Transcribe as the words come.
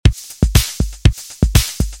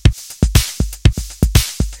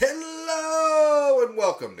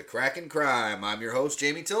welcome to Crackin' Crime. I'm your host,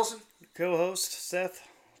 Jamie Tilson. Co-host, Seth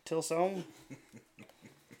Tilson.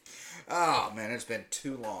 Oh, man, it's been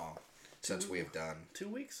too long since we have done... 2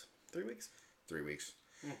 weeks? 3 weeks? 3 weeks.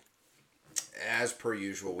 As per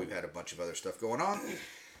usual, we've had a bunch of other stuff going on.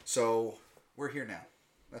 So, we're here now.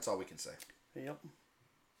 That's all we can say. Yep.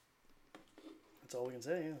 That's all we can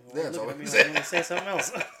say. Yeah, that's all we can say. I'm going to say something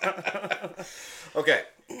else. Okay.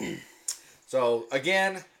 So,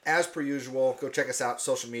 again, as per usual, go check us out,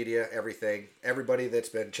 social media, everything. Everybody that's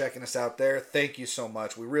been checking us out there, thank you so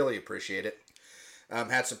much. We really appreciate it.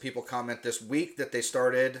 Had some people comment this week that they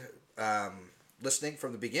started listening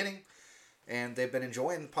from the beginning, and they've been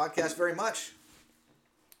enjoying the podcast very much.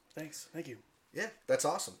 Thanks. Thank you. Yeah, that's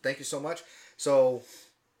awesome. Thank you so much. So,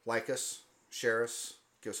 like us, share us,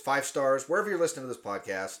 give us 5 stars, wherever you're listening to this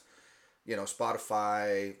podcast. You know,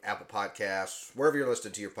 Spotify, Apple Podcasts, wherever you're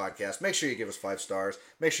listening to your podcast, make sure you give us 5 stars.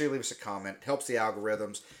 Make sure you leave us a comment. Helps the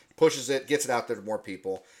algorithms, pushes it, gets it out there to more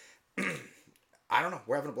people. I don't know.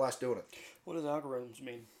 We're having a blast doing it. What does algorithms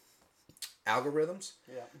mean? Algorithms?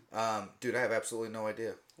 Yeah. Dude, I have absolutely no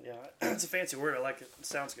idea. Yeah, it's a fancy word. I like it. It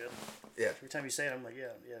sounds good. Yeah. Every time you say it, I'm like,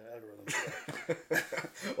 yeah, algorithms. Yeah.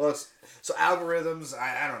 Well, so algorithms,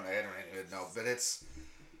 I don't know. I don't even know. But it's...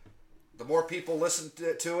 The more people listen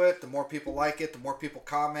to it, the more people like it, the more people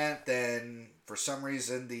comment, then for some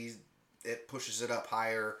reason it pushes it up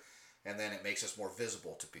higher, and then it makes us more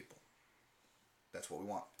visible to people. That's what we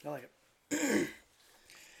want. I like it.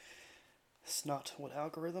 It's not what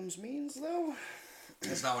algorithms means, though.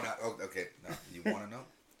 It's not what oh, okay. No, you want to know?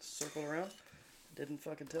 Circle around. Didn't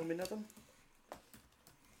fucking tell me nothing.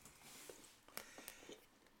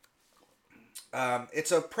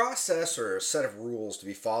 It's a process or a set of rules to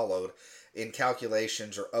be followed in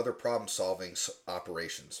calculations or other problem-solving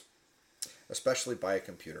operations, especially by a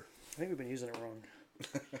computer. I think we've been using it wrong.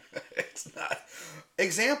 It's not.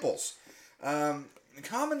 Examples.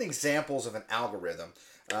 Common examples of an algorithm.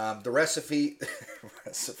 The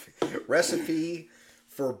recipe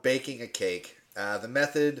for baking a cake. The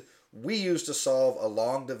method we use to solve a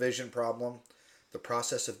long division problem. The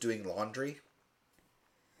process of doing laundry.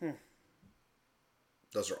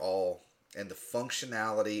 Those are all, and the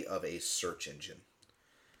functionality of a search engine.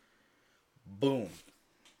 Boom.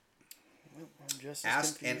 Well, I'm just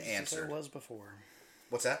Asked as and confused answered. as I was before.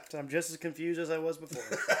 What's that? I'm just as confused as I was before.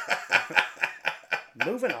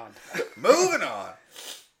 Moving on. Moving on.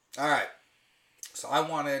 All right. So I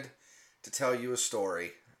wanted to tell you a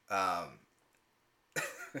story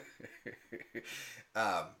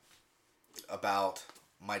about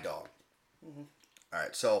my dog. Mm-hmm. All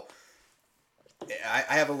right. So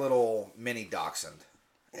I have a little mini dachshund,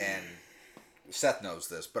 and Seth knows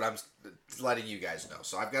this, but I'm letting you guys know.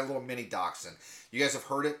 So I've got a little mini dachshund. You guys have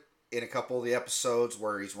heard it in a couple of the episodes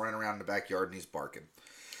where he's running around in the backyard and he's barking.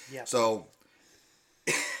 Yeah. So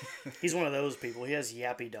he's one of those people. He has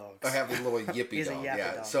yappy dogs. I have a little yippy He's dog. a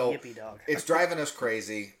yappy dog. So Yippy dog. It's driving us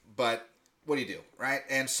crazy, but what do you do, right?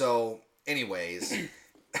 And so, anyways,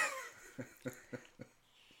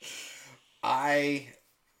 I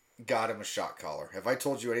got him a shock collar. Have I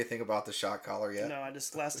told you anything about the shock collar yet? No,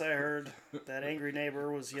 last I heard, that angry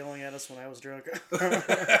neighbor was yelling at us when I was drunk.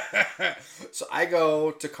 So I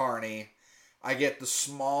go to Carney. I get the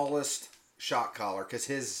smallest shock collar because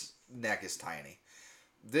his neck is tiny.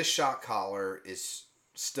 This shock collar is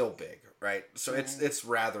still big, right? So it's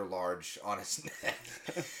rather large on his neck.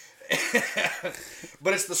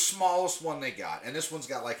 But it's the smallest one they got. And this one's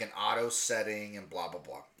got like an auto setting and blah, blah,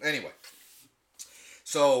 blah. Anyway.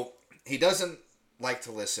 So he doesn't like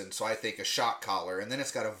to listen, so I think a shock collar, and then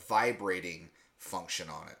it's got a vibrating function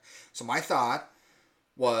on it. So my thought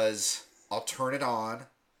was I'll turn it on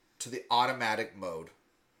to the automatic mode,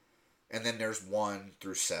 and then there's 1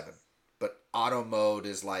 through 7. But auto mode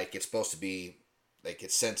is like it's supposed to be like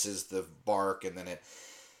it senses the bark, and then it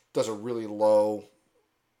does a really low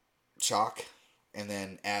shock, and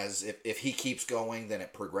then if he keeps going, then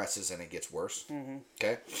it progresses and it gets worse. Mm-hmm.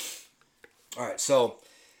 Okay. All right, so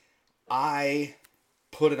I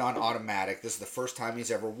put it on automatic. This is the first time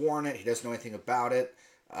he's ever worn it. He doesn't know anything about it.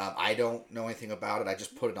 I don't know anything about it. I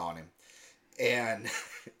just put it on him. And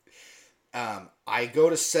I go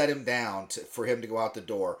to set him down for him to go out the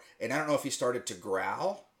door. And I don't know if he started to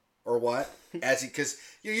growl or what. Because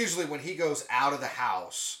usually when he goes out of the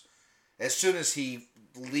house, as soon as he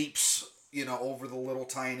leaps, over the little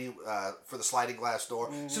tiny, for the sliding glass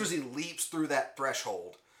door, as soon as he leaps through that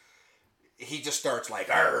threshold, he just starts like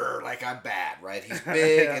I'm bad, right? He's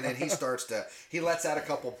big, and then he lets out a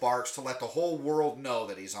couple barks to let the whole world know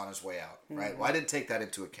that he's on his way out, right? Well, I didn't take that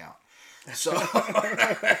into account. So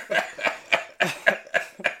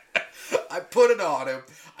I put it on him.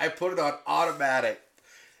 I put it on automatic.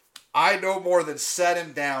 I no more than set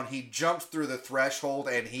him down. He jumps through the threshold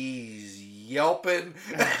and he's yelping.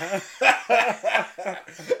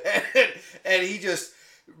 and he just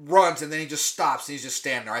runs and then he just stops. And he's just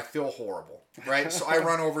standing there. I feel horrible, right? So I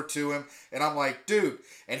run over to him and I'm like, dude.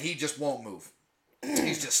 And he just won't move.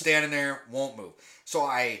 He's just standing there, won't move. So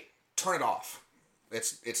I turn it off.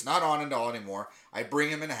 It's not on at all anymore. I bring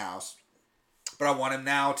him in the house. But I want him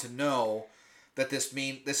now to know that this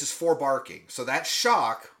is for barking. So that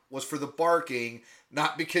shock was for the barking,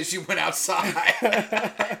 not because you went outside.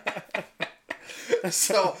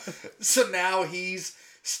 So now he's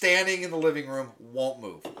standing in the living room, won't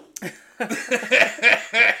move.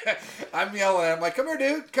 I'm yelling at him like, come here,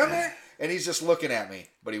 dude, come here. And he's just looking at me,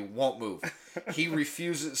 but he won't move. He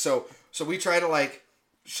refuses. So we try to like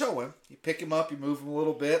show him. You pick him up, you move him a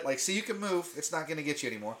little bit. Like, see, you can move. It's not going to get you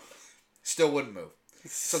anymore. Still wouldn't move.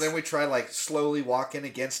 So then we try like slowly walking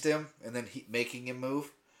against him and then making him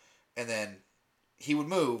move. And then he would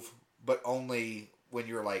move, but only when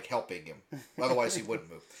you're like helping him. Otherwise he wouldn't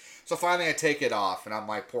move. So finally I take it off and I'm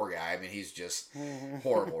like, poor guy. I mean, he's just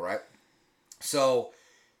horrible, right? So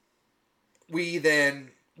we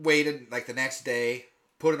then waited like the next day,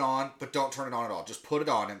 put it on, but don't turn it on at all. Just put it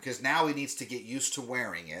on him because now he needs to get used to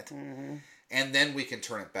wearing it. Mm-hmm. And then we can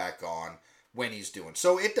turn it back on when he's doing.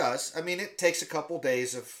 So it does. I mean, it takes a couple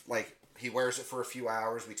days of like, he wears it for a few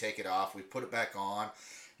hours. We take it off. We put it back on.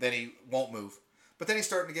 Then he won't move. But then he's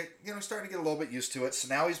starting to get a little bit used to it. So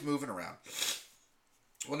now he's moving around.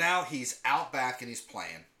 Well, now he's out back and he's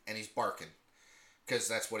playing and he's barking because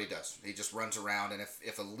that's what he does. He just runs around and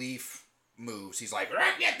if a leaf moves, he's like,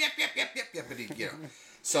 yep, yep, yep, yep, yep, yep, and he, you know.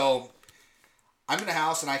 So I'm in the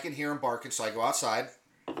house and I can hear him barking. So I go outside.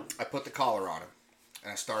 I put the collar on him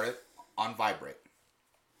and I start it on vibrate.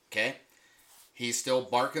 Okay? He's still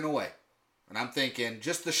barking away. And I'm thinking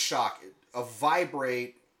just the shock of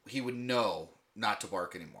vibrate, he would know not to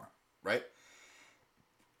bark anymore, right?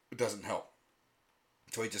 It doesn't help.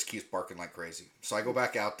 So he just keeps barking like crazy. So I go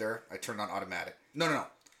back out there. I turn on automatic. No.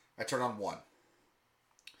 I turn on 1.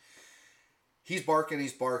 He's barking.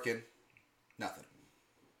 Nothing.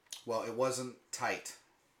 Well, it wasn't tight.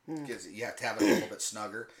 Because you have to have it a little bit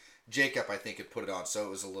snugger. Jacob, I think, had put it on, so it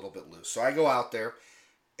was a little bit loose. So I go out there,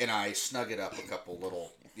 and I snug it up a couple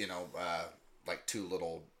little, like 2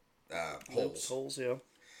 little holes. Holes, yeah.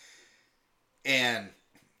 And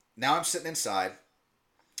now I'm sitting inside.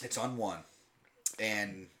 It's on 1.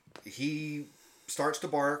 And he starts to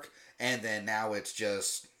bark, and then now it's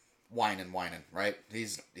just whining, right?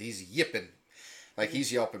 He's yipping. Like,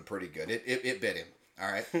 he's yelping pretty good. It bit him,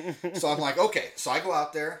 all right? So I'm like, okay. So I go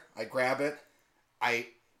out there. I grab it. I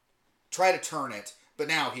try to turn it, but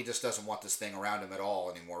now he just doesn't want this thing around him at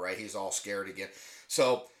all anymore, right? He's all scared again.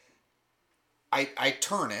 So I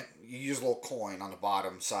turn it. You use a little coin on the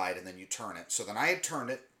bottom side, and then you turn it. So then I had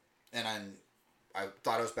turned it, and I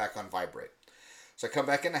thought I was back on vibrate. So I come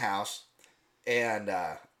back in the house, and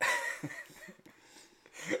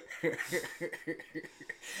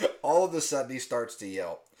all of a sudden he starts to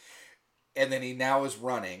yelp. And then he now is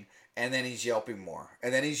running, and then he's yelping more.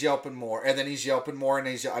 And then he's yelping more, and then he's yelping more, and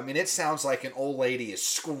I mean, it sounds like an old lady is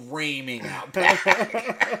screaming out back.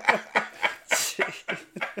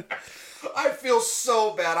 I feel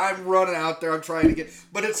so bad. I'm running out there. I'm trying to get...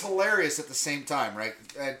 But it's hilarious at the same time, right?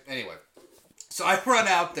 Anyway. So I run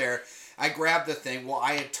out there. I grab the thing. Well,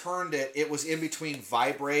 I had turned it. It was in between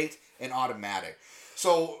vibrate and automatic.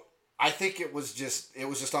 So I think it was just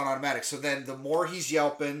on automatic. So then the more he's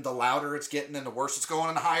yelping, the louder it's getting, and the worse it's going,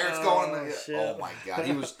 and the higher it's going. Shit. Oh my God.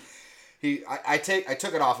 I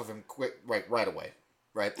took it off of him quick, right away.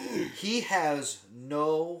 Right? He has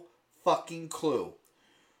no fucking clue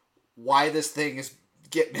why this thing is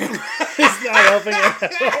getting him. It's not helping him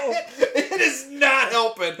at all. It is not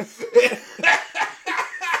helping.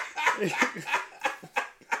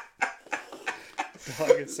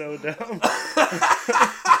 Dog is so dumb.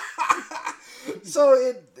 So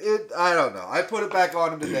it I don't know. I put it back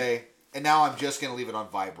on him today, and now I'm just gonna leave it on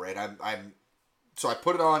vibrate. So I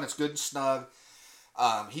put it on. It's good and snug.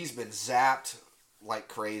 He's been zapped like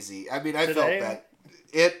crazy. I mean, I felt that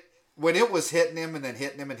when it was hitting him and then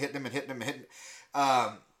hitting him and hitting him and hitting him and hitting.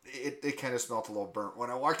 It kind of smelled a little burnt when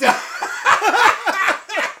I walked out.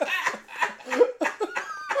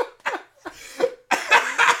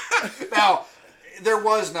 Now, there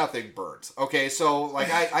was nothing burnt. Okay, so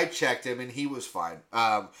like I checked him and he was fine.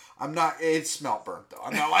 It smelled burnt though.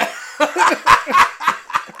 I'm not like.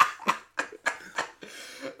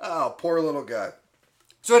 Oh, poor little guy.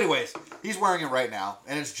 So anyways, he's wearing it right now,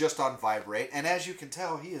 and it's just on vibrate. And as you can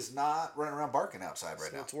tell, he is not running around barking outside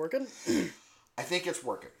right now. It's working? I think it's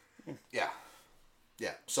working. Yeah.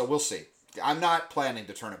 Yeah. So we'll see. I'm not planning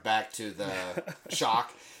to turn it back to the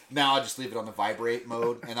shock. Now I just leave it on the vibrate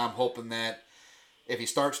mode, and I'm hoping that if he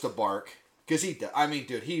starts to bark, because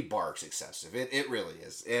he barks excessive. It really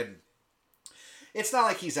is. And it's not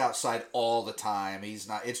like he's outside all the time. He's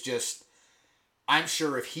not. It's just, I'm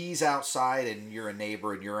sure if he's outside and you're a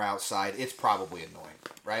neighbor and you're outside, it's probably annoying,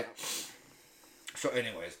 right? So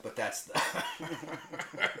anyways, but that's the...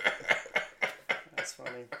 That's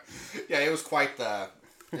funny. Yeah, it was quite the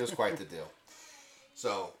deal.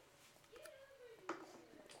 So,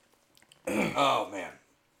 oh man.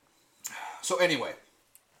 So anyway,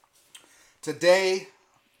 today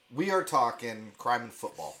we are talking crime and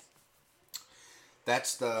football.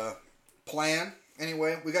 That's the plan.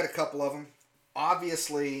 Anyway, we got a couple of them.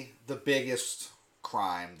 Obviously, the biggest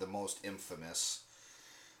crime, the most infamous,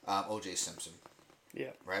 O.J. Simpson.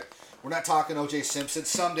 Yeah. Right? We're not talking O.J. Simpson.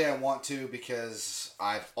 Someday I want to, because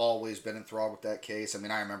I've always been enthralled with that case. I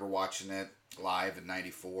mean, I remember watching it live in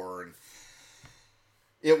 '94, and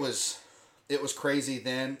it was crazy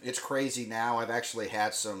then. It's crazy now. I've actually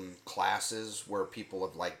had some classes where people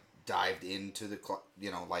have like dived into the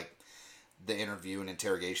the interview and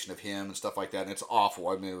interrogation of him and stuff like that, and it's awful.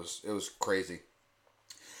 I mean, it was crazy.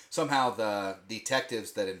 Somehow the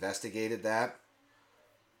detectives that investigated that,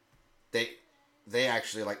 they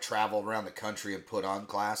actually like traveled around the country and put on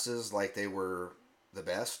classes like they were the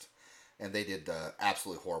best, and they did the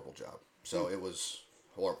absolutely horrible job. So it was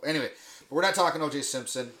horrible. Anyway, but we're not talking O.J.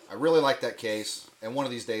 Simpson. I really like that case, and one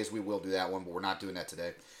of these days we will do that one, but we're not doing that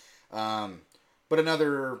today. But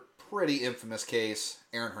another pretty infamous case,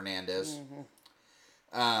 Aaron Hernandez.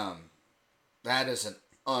 That is an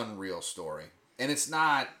unreal story, and it's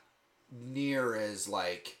not near as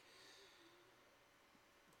like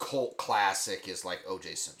cult classic as like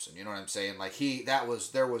O.J. Simpson. You know what I'm saying? Like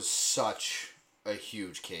there was such a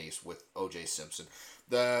huge case with O.J. Simpson.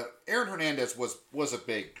 The Aaron Hernandez was a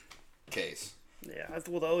big case. Yeah,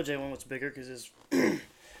 well, the OJ one was bigger because his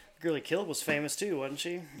girl he killed was famous too, wasn't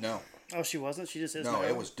she? No. Oh, she wasn't? She just is No, now?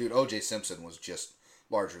 it was, dude, O.J. Simpson was just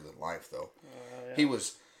larger than life, though. Yeah. He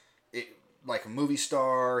was like a movie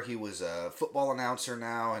star. He was a football announcer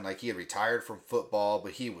now, and like he had retired from football,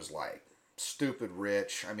 but he was like stupid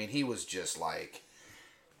rich. I mean, he was just like,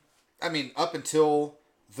 I mean, up until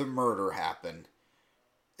the murder happened,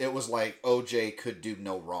 it was like O.J. could do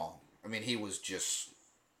no wrong. I mean, he was just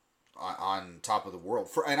on top of the world.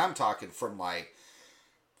 And I'm talking from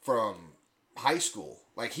high school.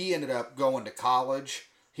 Like, he ended up going to college.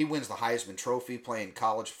 He wins the Heisman Trophy playing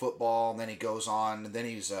college football, and then he goes on, and then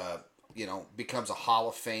he's becomes a Hall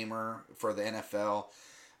of Famer for the NFL.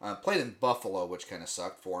 Played in Buffalo, which kind of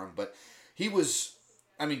sucked for him, but he was,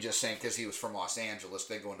 I mean, just saying, because he was from Los Angeles,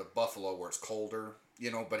 then going to Buffalo where it's colder,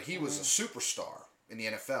 but he was a superstar in the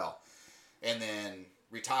NFL, and then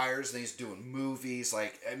retires, and he's doing movies.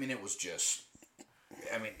 Like, I mean, it was just,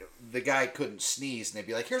 I mean, the guy couldn't sneeze, and they'd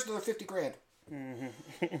be like, here's another $50,000.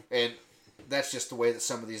 And that's just the way that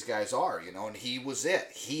some of these guys are, and he was it.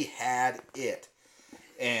 He had it.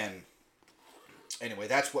 And anyway,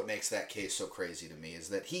 that's what makes that case so crazy to me, is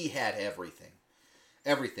that he had everything.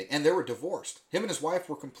 Everything. And they were divorced. Him and his wife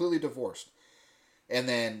were completely divorced. And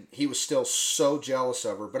then he was still so jealous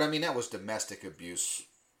of her. But I mean, that was domestic abuse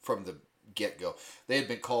from the get-go. They had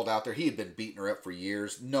been called out there. He had been beating her up for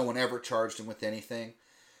years. No one ever charged him with anything.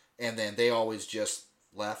 And then they always just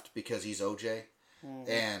left because he's OJ.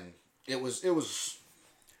 And it was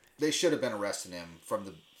they should have been arresting him from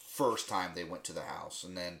the first time they went to the house.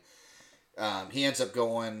 And then he ends up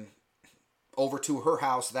going over to her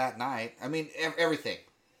house that night. I mean, everything.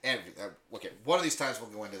 Okay, one of these times we'll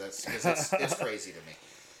go into this because it's crazy to me.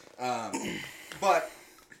 But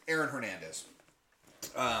Aaron Hernandez.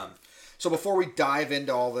 So before we dive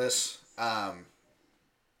into all this,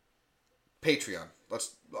 Patreon.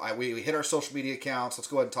 We hit our social media accounts. Let's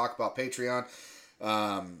go ahead and talk about Patreon.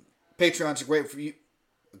 Patreon's a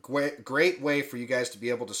great way for you guys to be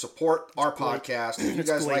able to support our podcast. If you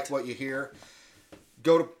guys like what you hear,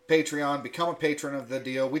 go to Patreon, become a patron of the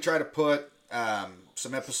deal. We try to put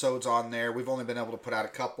some episodes on there. We've only been able to put out a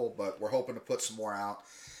couple, but we're hoping to put some more out.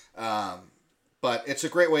 But it's a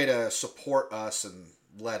great way to support us and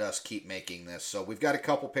let us keep making this. So we've got a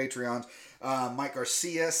couple Patreons. Mike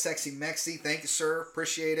Garcia, Sexy Mexi, thank you, sir.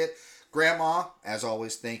 Appreciate it. Grandma, as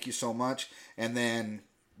always, thank you so much. And then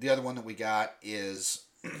the other one that we got is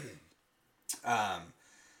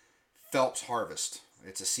Phelps Harvest.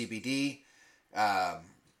 It's a CBD.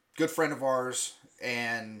 Good friend of ours,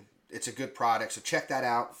 and it's a good product. So check that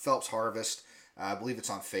out. Phelps Harvest. I believe it's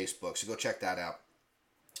on Facebook. So go check that out.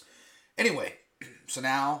 Anyway, so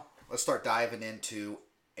now let's start diving into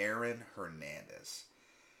Aaron Hernandez.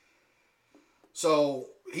 So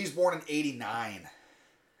he's born in '89.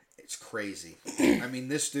 It's crazy. I mean,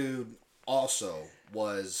 this dude also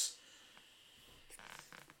was...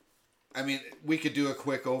 I mean, we could do a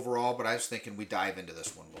quick overall, but I was thinking we dive into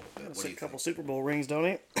this one a little bit. That's a couple Super Bowl rings, don't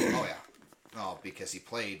he? Oh, yeah. Oh, because he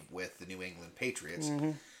played with the New England Patriots.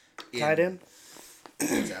 Mm-hmm. Tight end?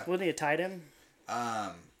 What's that? Wasn't he a tight end?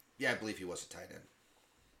 Yeah, I believe he was a tight end.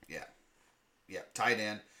 Yeah. Yeah, tight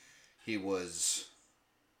end. He was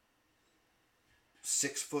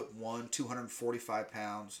 6'1", 245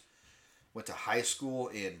 pounds. Went to high school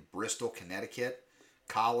in Bristol, Connecticut.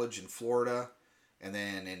 College in Florida. And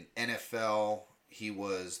then in NFL, he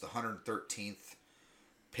was the 113th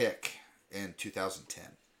pick in 2010.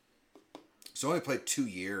 So only played 2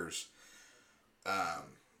 years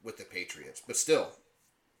with the Patriots. But still,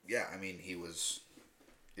 yeah, I mean, it was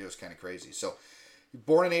kind of crazy. So,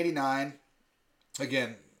 born in '89.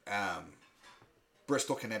 Again,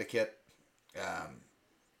 Bristol, Connecticut. Let's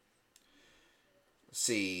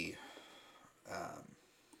see...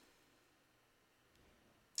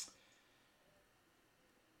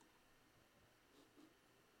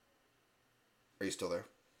 Are you still there?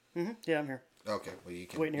 Mm-hmm. Yeah, I'm here. Okay, well you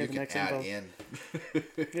can, Waiting to hear you the can next add info. in.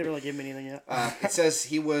 You never really give me anything yet. It says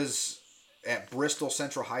he was at Bristol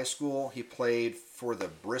Central High School. He played for the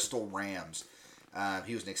Bristol Rams.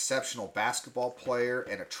 He was an exceptional basketball player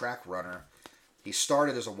and a track runner. He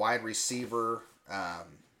started as a wide receiver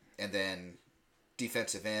and then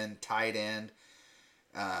defensive end, tight end.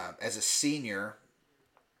 As a senior,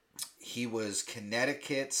 he was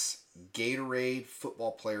Connecticut's Gatorade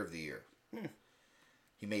Football Player of the Year.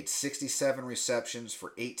 He made 67 receptions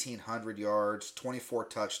for 1,800 yards, 24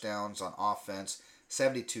 touchdowns on offense,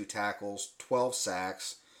 72 tackles, 12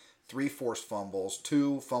 sacks, 3 forced fumbles,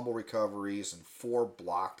 2 fumble recoveries, and 4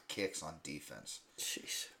 blocked kicks on defense.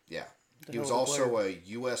 Jeez. Yeah. He was also a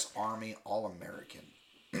U.S. Army All-American.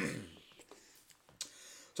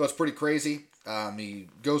 So it's pretty crazy. He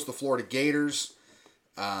goes to the Florida Gators.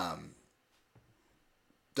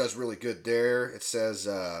 Does really good there. It says...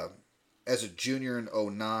 as a junior in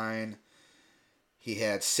 '09, he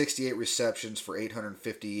had 68 receptions for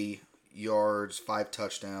 850 yards, 5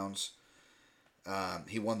 touchdowns.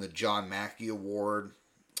 He won the John Mackey Award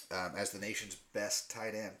as the nation's best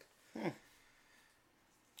tight end.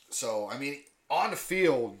 So, I mean, on the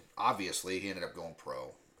field, obviously, he ended up going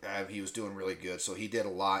pro. He was doing really good, so he did a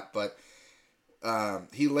lot. But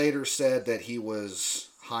he later said that he was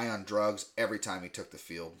high on drugs every time he took the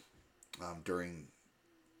field during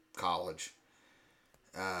college.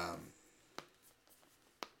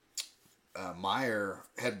 Meyer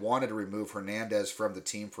had wanted to remove Hernandez from the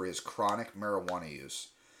team for his chronic marijuana use,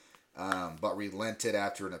 but relented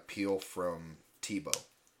after an appeal from Tebow.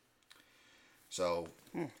 So,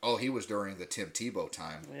 he was during the Tim Tebow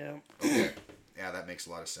time. Yeah. Okay. Yeah, that makes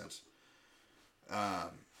a lot of sense.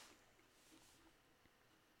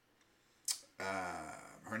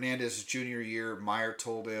 Hernandez's junior year, Meyer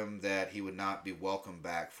told him that he would not be welcome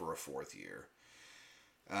back for a 4th year.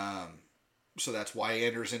 So that's why he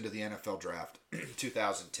enters into the NFL draft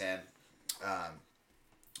 2010.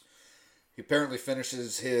 He apparently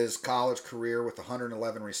finishes his college career with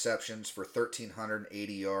 111 receptions for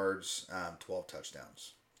 1,380 yards, 12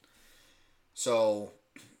 touchdowns. So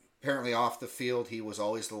apparently off the field, he was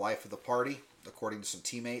always the life of the party, according to some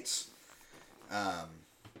teammates. Yeah,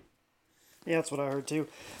 that's what I heard too.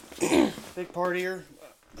 Big partier.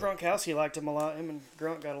 Gronkowski liked him a lot. Him and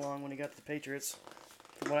Gronk got along when he got to the Patriots,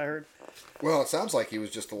 from what I heard. Well, it sounds like he was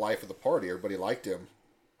just the life of the party. Everybody liked him.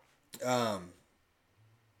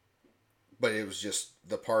 But it was just,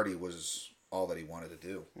 the party was all that he wanted to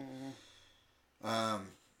do. Mm-hmm.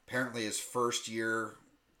 Apparently his first year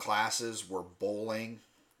classes were bowling,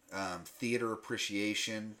 theater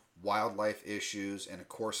appreciation, wildlife issues, and a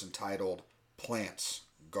course entitled Plants,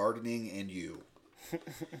 Gardening, and You.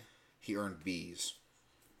 He earned B's.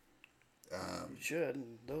 You should,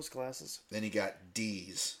 in those classes. Then he got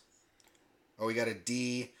D's. Oh, he got a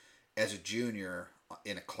D as a junior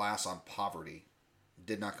in a class on poverty.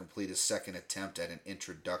 Did not complete his second attempt at an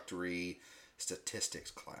introductory statistics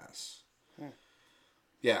class.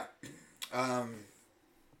 Yeah.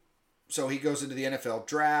 So he goes into the NFL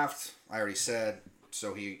draft. I already said.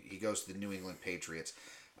 So he goes to the New England Patriots.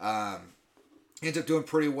 Ends up doing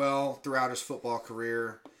pretty well throughout his football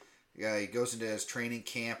career. Yeah, he goes into his training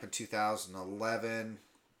camp in 2011.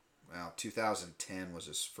 Well, 2010 was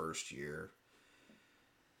his first year.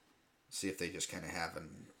 See if they just kind of have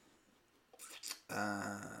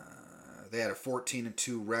They had a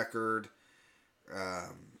 14-2 record.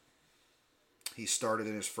 He started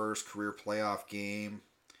in his first career playoff game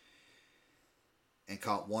and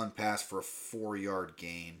caught one pass for a 4-yard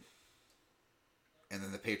gain. And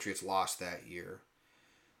then the Patriots lost that year.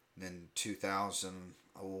 And then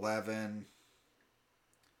 2011.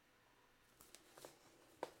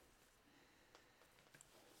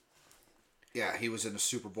 Yeah, he was in the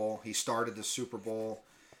Super Bowl. He started the Super Bowl,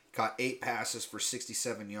 caught 8 passes for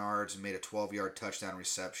 67 yards and made a 12-yard touchdown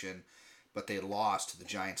reception. But they lost to the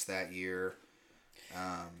Giants that year.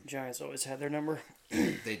 Giants always had their number.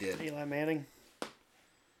 They did. Eli Manning.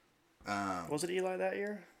 Was it Eli that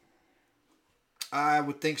year? I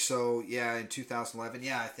would think so. Yeah, in 2011.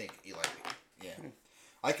 Yeah, I think Eli. Yeah,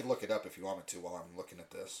 I could look it up if you want me to while I'm looking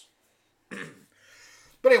at this.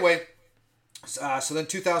 But anyway, so then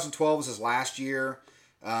 2012 was his last year.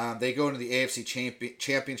 They go into the AFC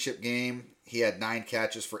Championship game. He had 9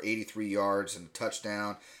 catches for 83 yards and a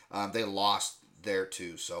touchdown. They lost there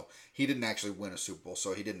too, so he didn't actually win a Super Bowl.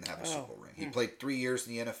 So he didn't have a Super Bowl ring. He played 3 years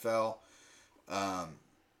in the NFL.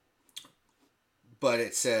 But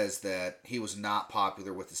it says that he was not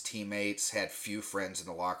popular with his teammates, had few friends in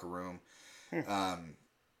the locker room.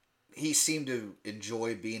 He seemed to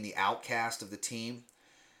enjoy being the outcast of the team.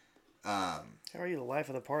 How are you the life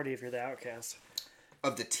of the party if you're the outcast?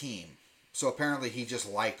 Of the team. So apparently he just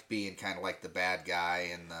liked being kind of like the bad guy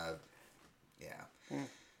and the... Yeah.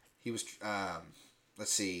 He was...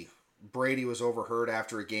 let's see. Brady was overheard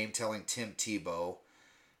after a game telling Tim Tebow...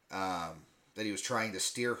 that he was trying to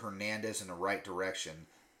steer Hernandez in the right direction,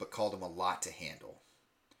 but called him a lot to handle.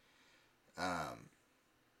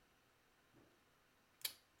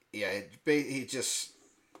 He just...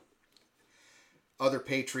 Other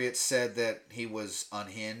Patriots said that he was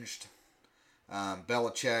unhinged.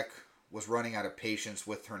 Belichick was running out of patience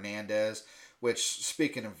with Hernandez, which,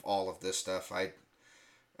 speaking of all of this stuff,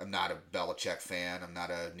 I'm not a Belichick fan. I'm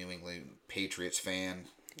not a New England Patriots fan.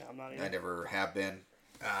 No, I'm not either. I never have been.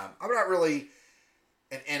 I'm not really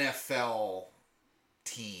an NFL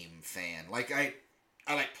team fan. Like I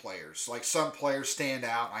like players. Like some players stand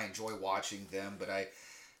out. I enjoy watching them, but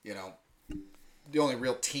the only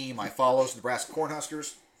real team I follow is the Nebraska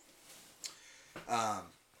Cornhuskers.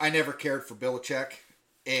 I never cared for Belichick,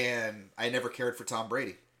 and I never cared for Tom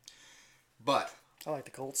Brady. But I like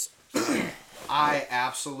the Colts. I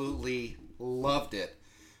absolutely loved it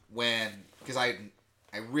because I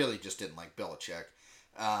really just didn't like Belichick.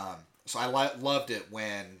 So I loved it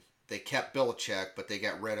when they kept Belichick, but they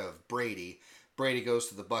got rid of Brady. Brady goes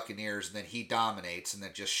to the Buccaneers, and then he dominates, and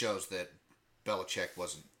that just shows that Belichick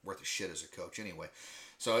wasn't worth a shit as a coach anyway.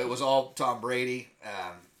 So it was all Tom Brady,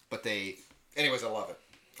 anyways, I love it.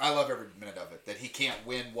 I love every minute of it. That he can't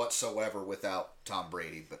win whatsoever without Tom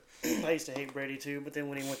Brady. But I used to hate Brady too, but then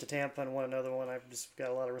when he went to Tampa and won another one, I just got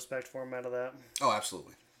a lot of respect for him out of that. Oh,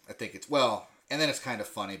 absolutely. I think and then it's kind of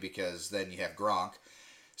funny because then you have Gronk.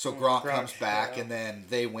 So Gronk comes back, and then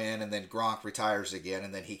they win, and then Gronk retires again,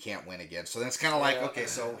 and then he can't win again. So then it's kind of like, okay,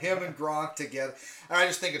 so him and Gronk together. And I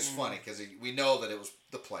just think it's funny because we know that it was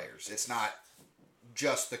the players. It's not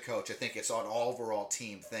just the coach. I think it's an overall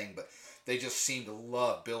team thing, but they just seem to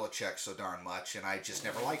love Belichick so darn much, and I just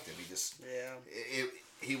never liked him.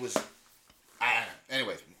 He was, I don't know.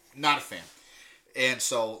 Anyways, not a fan. And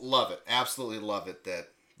so love it. Absolutely love it that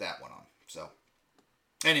went on. So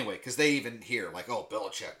anyway, because they even hear like, oh,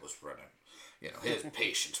 Belichick was running. His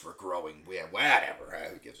patience were growing. Yeah, whatever.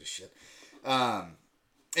 Who gives a shit?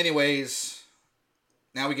 Anyways,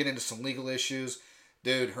 now we get into some legal issues.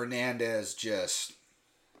 Dude, Hernandez just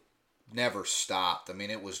never stopped. I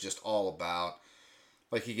mean, it was just all about,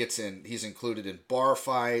 like, he's included in bar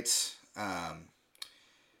fights.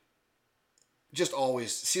 Just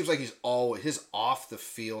always, seems like his off the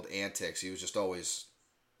field antics. He was just always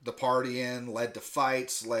the partying, led to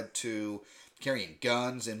fights, led to carrying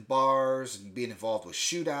guns in bars and being involved with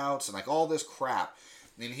shootouts and like all this crap.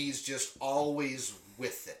 I mean, he's just always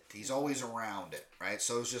with it. He's always around it, right?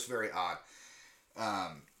 So it's just very odd.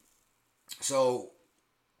 So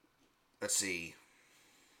let's see.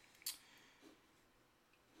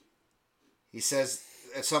 He says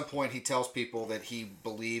at some point he tells people that he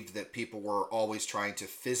believed that people were always trying to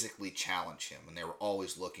physically challenge him and they were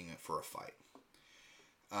always looking for a fight.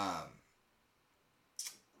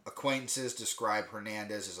 Acquaintances describe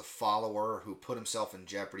Hernandez as a follower who put himself in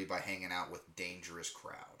jeopardy by hanging out with dangerous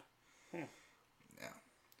crowd.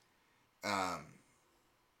 Yeah.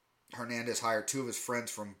 Hernandez hired 2 of his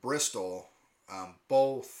friends from Bristol,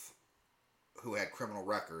 both who had criminal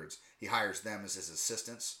records. He hires them as his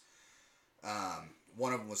assistants.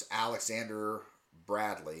 One of them was Alexander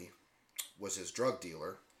Bradley, was his drug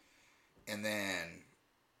dealer. And then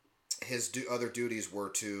his other duties were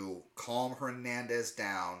to calm Hernandez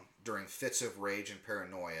down during fits of rage and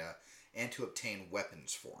paranoia and to obtain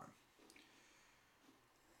weapons for him.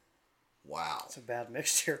 Wow. It's a bad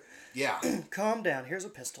mixture. Yeah. Calm down. Here's a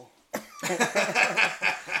pistol.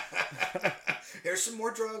 Here's some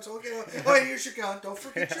more drugs. Okay. Oh, here's your gun. Don't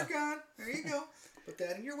forget your gun. There you go. Put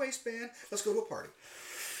that in your waistband. Let's go to a party.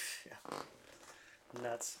 Yeah.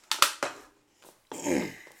 Nuts.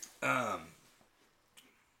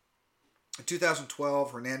 In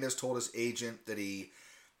 2012, Hernandez told his agent that he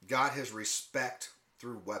got his respect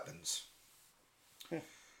through weapons.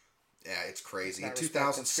 Yeah, it's crazy. In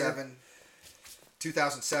 2007,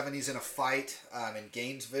 he's in a fight in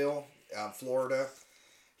Gainesville, Florida.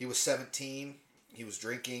 He was 17. He was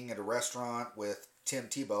drinking at a restaurant with Tim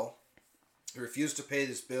Tebow. He refused to pay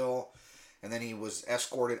his bill, and then he was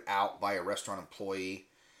escorted out by a restaurant employee.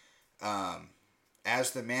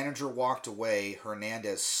 As the manager walked away,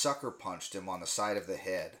 Hernandez sucker punched him on the side of the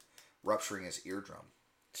head, rupturing his eardrum.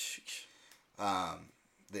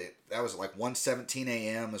 That was like 1:17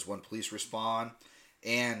 a.m. is when police respond,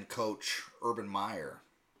 and Coach Urban Meyer.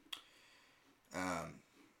 Then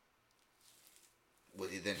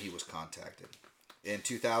he was contacted. In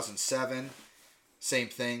 2007, same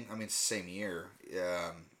thing. I mean, it's the same year.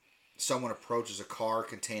 Someone approaches a car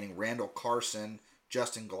containing Randall Carson,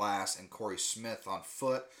 Justin Glass, and Corey Smith on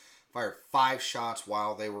foot, fired 5 shots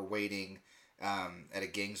while they were waiting at a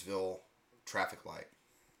Gainesville traffic light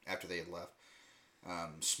after they had left.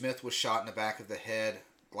 Smith was shot in the back of the head.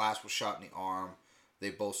 Glass was shot in the arm.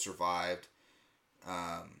 They both survived.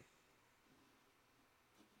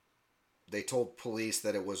 They told police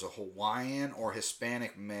that it was a Hawaiian or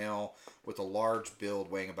Hispanic male with a large build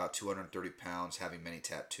weighing about 230 pounds, having many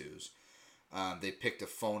tattoos. They picked a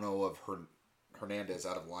photo of Hernandez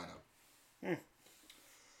out of lineup.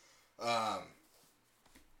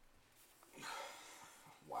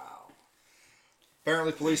 Wow.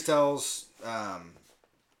 Apparently, police tells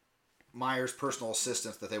Meyer's personal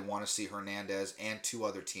assistants that they want to see Hernandez and 2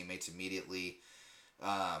 other teammates immediately,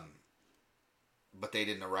 but they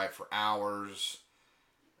didn't arrive for hours.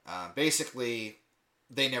 Basically,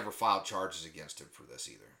 they never filed charges against him for this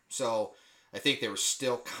either. So I think they were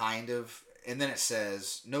still kind of, and then it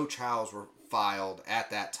says no charges were filed at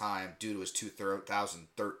that time due to his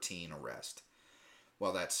 2013 arrest.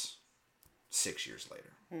 Well, that's 6 years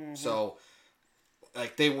later. Mm-hmm. So,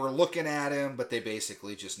 like, they were looking at him, but they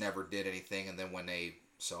basically just never did anything. And then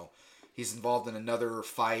he's involved in another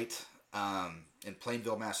fight in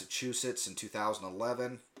Plainville, Massachusetts in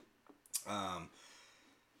 2011.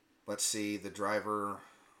 Let's see, the driver...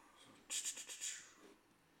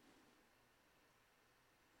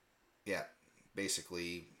 Yeah,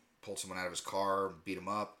 basically pulled someone out of his car, beat him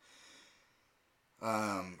up.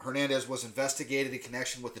 Hernandez was investigated in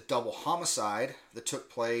connection with the double homicide that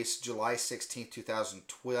took place July 16,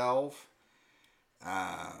 2012,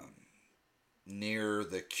 near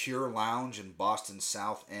the Cure Lounge in Boston's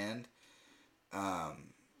South End.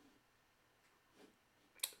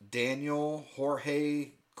 Daniel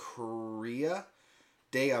Jorge Correa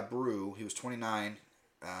de Abreu, he was 29.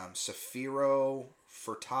 Safiro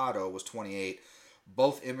Furtado was 28.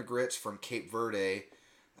 Both immigrants from Cape Verde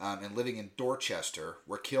and living in Dorchester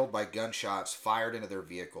were killed by gunshots fired into their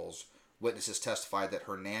vehicles. Witnesses testified that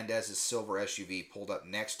Hernandez's silver SUV pulled up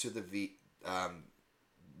next to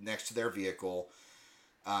their vehicle.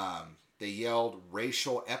 They yelled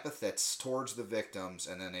racial epithets towards the victims,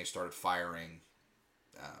 and then they started firing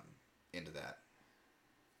into that.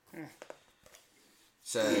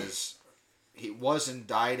 Says he was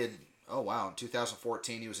indicted. Oh, wow. In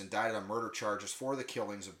 2014, he was indicted on murder charges for the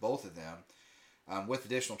killings of both of them, with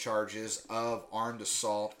additional charges of armed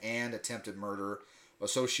assault and attempted murder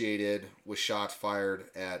associated with shots fired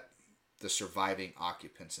at the surviving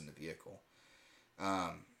occupants in the vehicle.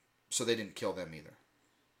 So they didn't kill them either.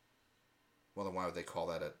 Well, then why would they call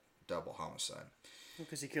that a double homicide?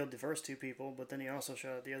 Because he killed the first 2 people, but then he also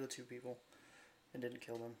shot at the other 2 people and didn't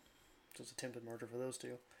kill them. So it's attempted murder for those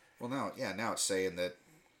 2. Well, now it's saying that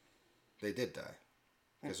they did die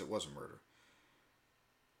because it was a murder.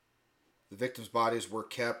 The victims' bodies were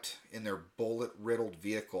kept in their bullet-riddled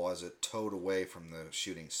vehicle as it towed away from the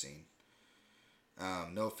shooting scene.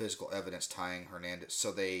 No physical evidence tying Hernandez,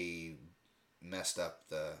 so they messed up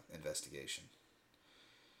the investigation.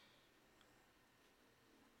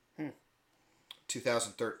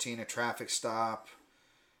 2013, a traffic stop.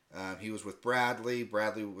 He was with Bradley.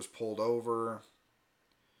 Bradley was pulled over.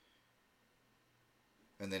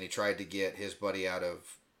 And then he tried to get his buddy out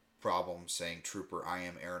of problems, saying, "Trooper, I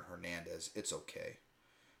am Aaron Hernandez. It's okay."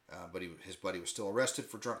 but his buddy was still arrested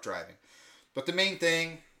for drunk driving. But the main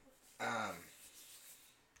thing,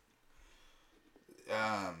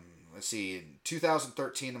 let's see, in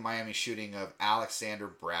 2013, the Miami shooting of Alexander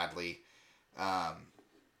Bradley.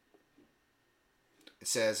 It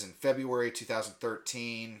says in February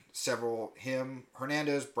 2013,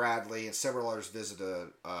 Hernandez, Bradley, and several others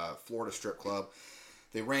visited a Florida strip club.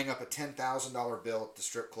 They rang up a $10,000 bill at the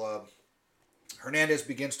strip club. Hernandez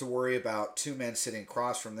begins to worry about two men sitting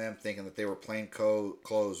across from them, thinking that they were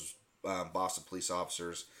plainclothes Boston police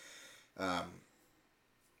officers.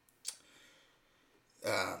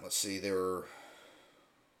 Let's see, they were...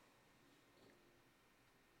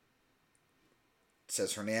 It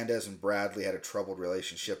says Hernandez and Bradley had a troubled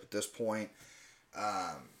relationship at this point.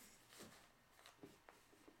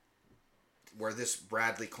 Where this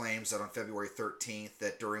Bradley claims that on February 13th,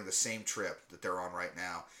 that during the same trip that they're on right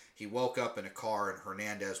now, he woke up in a car and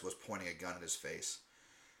Hernandez was pointing a gun at his face.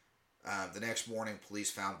 The next morning,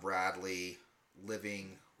 police found Bradley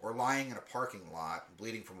lying in a parking lot,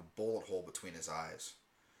 bleeding from a bullet hole between his eyes.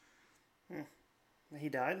 He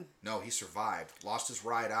died? No, he survived. Lost his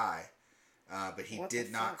right eye. But he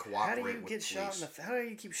did not cooperate with police. How do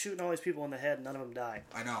you keep shooting all these people in the head and none of them die?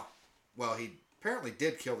 I know. Well, he apparently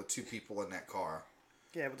did kill the two people in that car.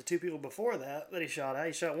 Yeah, but the two people before that he shot at,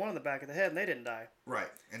 he shot one in the back of the head and they didn't die. Right.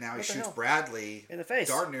 And now he shoots Bradley in the face.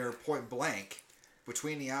 Darn near point blank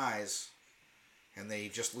between the eyes, and he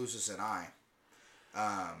just loses an eye.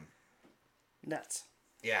 Nuts.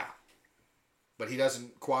 Yeah. But he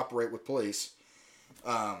doesn't cooperate with police.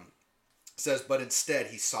 Says, but instead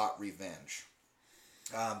he sought revenge.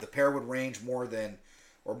 The pair would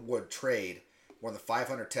trade more than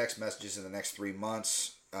 500 text messages in the next 3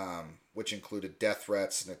 months, which included death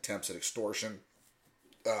threats and attempts at extortion.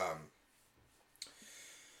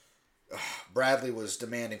 Bradley was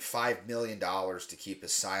demanding $5 million to keep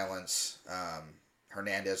his silence.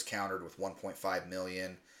 Hernandez countered with $1.5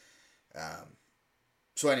 million.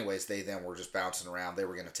 So anyways, they then were just bouncing around. They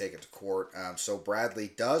were going to take it to court. So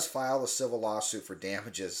Bradley does file a civil lawsuit for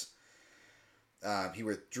damages. He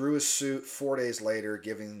withdrew his suit 4 days later,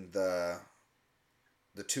 giving the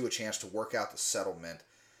two a chance to work out the settlement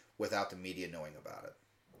without the media knowing about it.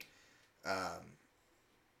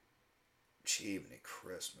 Jiminy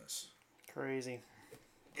Christmas. Crazy.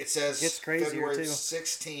 It says it's February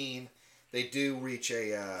 16, they do reach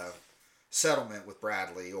a settlement with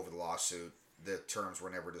Bradley over the lawsuit. The terms were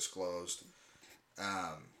never disclosed.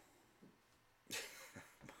 My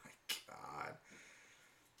God.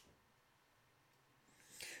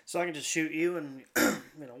 So I can just shoot you, and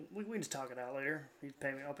we can just talk it out later. You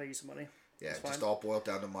pay me, I'll pay you some money. Yeah, it just all boiled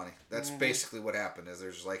down to money. That's basically what happened. Is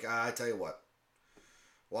there's like, I tell you what,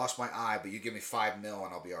 lost my eye, but you give me $5 million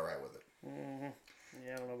and I'll be all right with it. Mm-hmm.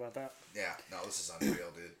 Yeah, I don't know about that. Yeah, no, this is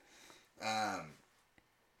unreal, dude.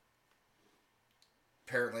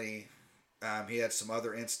 Apparently, he had some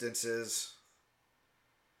other instances.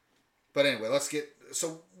 But anyway, let's get...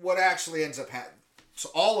 So what actually ends up happening... So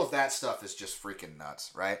all of that stuff is just freaking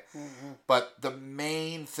nuts, right? Mm-hmm. But the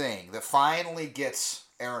main thing that finally gets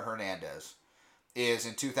Aaron Hernandez is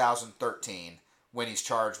in 2013 when he's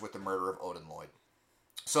charged with the murder of Odin Lloyd.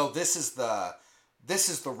 So this is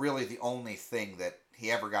really the only thing that he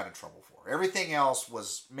ever got in trouble for. Everything else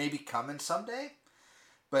was maybe coming someday,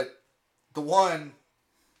 but the one,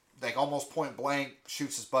 like almost point blank,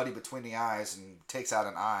 shoots his buddy between the eyes and takes out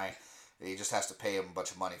an eye. He just has to pay him a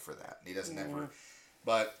bunch of money for that. He doesn't ever.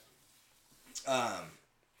 But,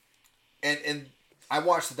 and I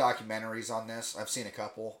watched the documentaries on this. I've seen a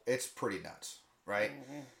couple. It's pretty nuts, right?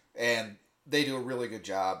 Mm-hmm. And they do a really good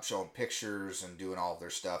job showing pictures and doing all of their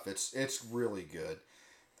stuff. It's really good.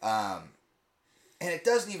 And it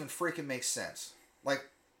doesn't even freaking make sense. Like,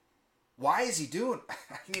 why is he doing...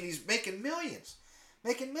 I mean, he's making millions.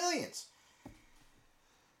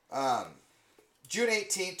 June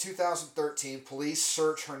 18, 2013, police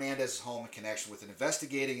search Hernandez's home in connection with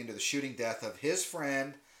investigating into the shooting death of his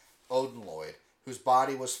friend, Odin Lloyd, whose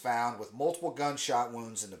body was found with multiple gunshot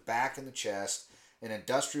wounds in the back and the chest in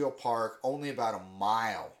Industrial Park, only about a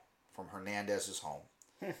mile from Hernandez's home.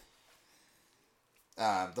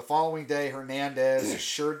 The following day, Hernandez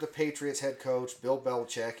assured the Patriots head coach, Bill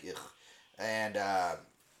Belichick, and that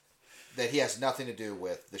he has nothing to do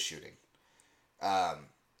with the shooting.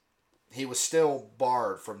 He was still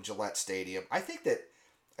barred from Gillette Stadium. I think that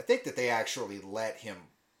they actually let him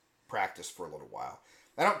practice for a little while.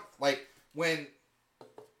 I don't like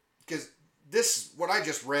because this, what I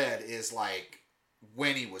just read is like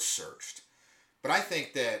when he was searched. But I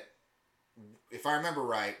think that if I remember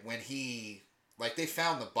right, when they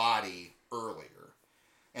found the body earlier.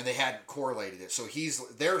 and they hadn't correlated it. So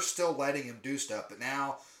they're still letting him do stuff, but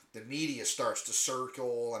now the media starts to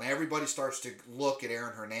circle, and everybody starts to look at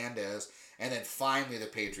Aaron Hernandez, and then finally the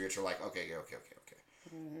Patriots are like, okay.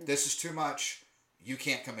 Mm-hmm. This is too much. You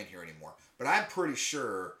can't come in here anymore. But I'm pretty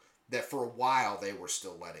sure that for a while they were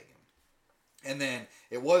still letting him. And then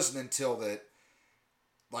it wasn't until that,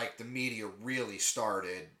 like, the media really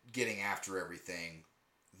started getting after everything.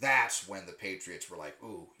 That's when the Patriots were like,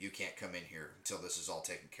 ooh, you can't come in here until this is all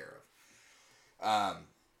taken care of.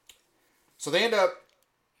 So they end up,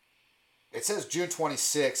 it says June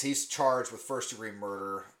 26, he's charged with first-degree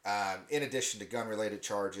murder, in addition to gun-related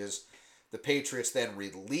charges. The Patriots then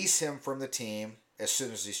release him from the team as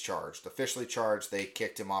soon as he's charged. Officially charged, they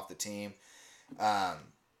kicked him off the team. And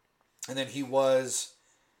then he was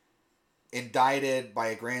indicted by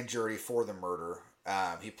a grand jury for the murder.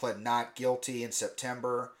 He pled not guilty in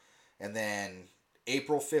September. And then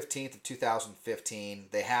April 15th of 2015,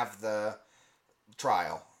 they have the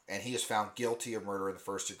trial. And he is found guilty of murder in the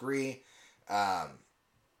first degree. And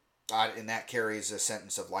that carries a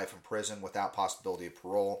sentence of life in prison without possibility of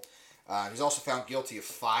parole. He's also found guilty of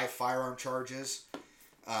 5 firearm charges.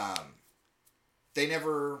 They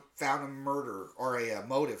never found a murder or a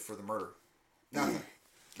motive for the murder. Nothing.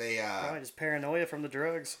 They probably just paranoia from the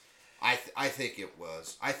drugs. I think it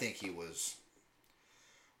was. I think he was,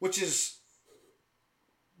 which is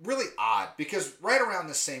really odd because right around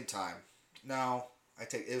the same time. No,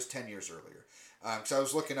 it was 10 years earlier. So I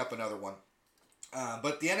was looking up another one,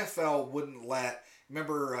 but the NFL wouldn't let.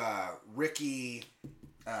 Remember Ricky.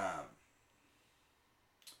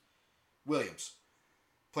 Williams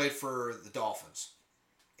played for the Dolphins,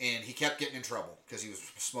 and he kept getting in trouble because he was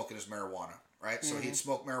smoking his marijuana, right? Mm-hmm. So he'd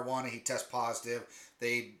smoke marijuana, he'd test positive,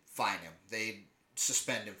 they'd fine him, they'd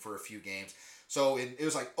suspend him for a few games. So it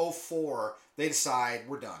was like 2004, they decide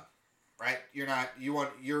we're done, right?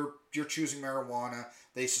 You're choosing marijuana.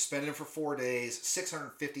 They suspended him for 4 days,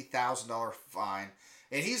 $650,000 fine,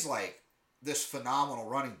 and he's like this phenomenal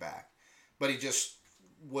running back, but he just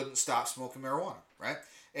wouldn't stop smoking marijuana, right?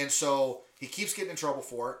 And so he keeps getting in trouble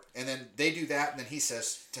for it, and then they do that, and then he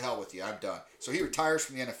says, to hell with you, I'm done. So he retires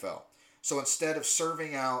from the NFL. So instead of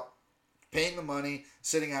serving out, paying the money,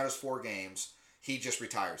 sitting out his 4 games, he just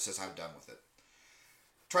retires, says, I'm done with it.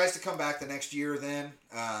 Tries to come back the next year then,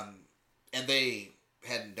 and they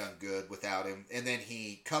hadn't done good without him. And then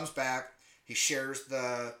he comes back, he shares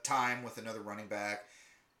the time with another running back.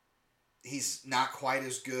 He's not quite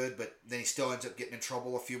as good, but then he still ends up getting in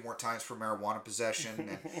trouble a few more times for marijuana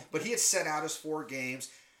possession. But he had set out his 4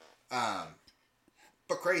 games. But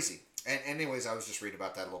crazy. And anyways, I was just reading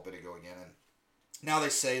about that a little bit ago again. And now they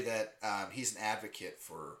say that he's an advocate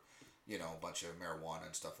for, a bunch of marijuana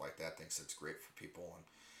and stuff like that. Thinks it's great for people. And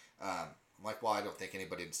I'm like, well, I don't think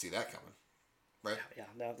anybody didn't see that coming. Right? Yeah,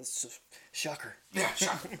 no, this is a shocker. Yeah,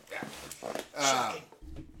 shocker. Yeah. Shocking.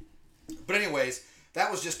 But anyways, that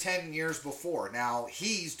was just 10 years before. Now,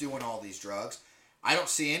 he's doing all these drugs. I don't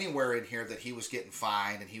see anywhere in here that he was getting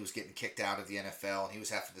fined and he was getting kicked out of the NFL and he was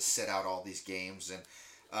having to sit out all these games. And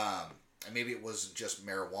maybe it wasn't just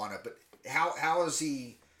marijuana. But how is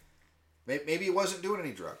he... Maybe he wasn't doing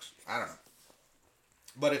any drugs. I don't know.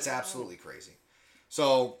 But it's absolutely crazy.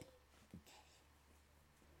 So,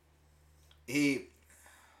 I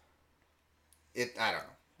don't know.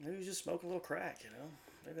 Maybe he was just smoking a little crack,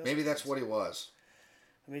 Maybe that's what he was.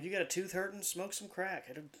 I mean, you got a tooth hurting, smoke some crack.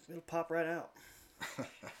 It'll pop right out.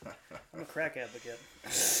 I'm a crack advocate.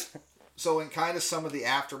 So in kind of some of the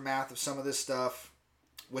aftermath of some of this stuff,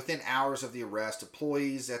 within hours of the arrest,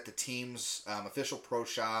 employees at the team's official pro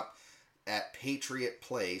shop at Patriot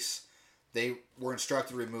Place, they were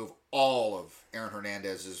instructed to remove all of Aaron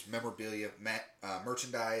Hernandez's memorabilia,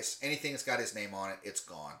 merchandise, anything that's got his name on it, it's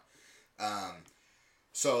gone.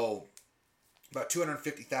 So about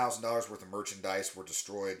 $250,000 worth of merchandise were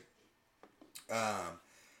destroyed.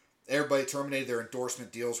 Everybody terminated their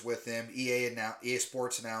endorsement deals with him. EA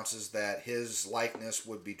Sports announces that his likeness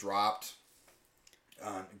would be dropped,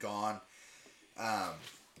 gone.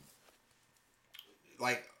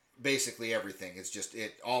 Basically everything. It's just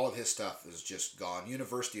all of his stuff is just gone.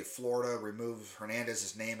 University of Florida removed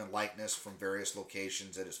Hernandez's name and likeness from various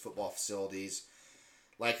locations at his football facilities.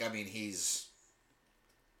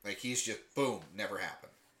 He's just, boom, never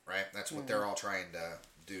happened, right? That's what they're all trying to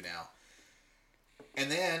do now.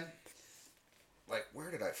 And then,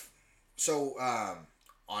 where did I... So,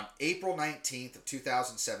 on April 19th of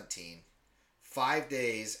 2017, 5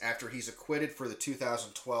 days after he's acquitted for the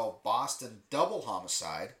 2012 Boston double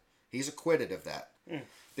homicide, he's acquitted of that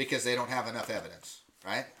because they don't have enough evidence,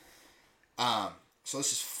 right? So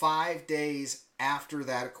this is 5 days after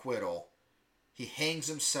that acquittal. he hangs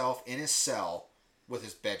himself in his cell with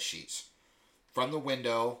his bed sheets from the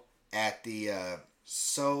window at the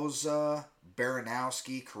Souza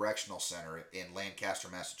Baranowski Correctional Center in Lancaster,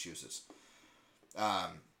 Massachusetts.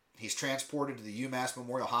 He's transported to the UMass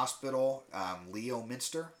Memorial Hospital, Leo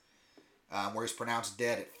Minster, where he's pronounced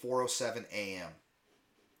dead at 4:07 a.m.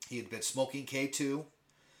 He had been smoking K2,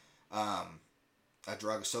 a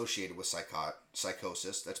drug associated with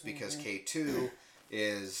psychosis. That's because K2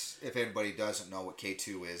 is, if anybody doesn't know what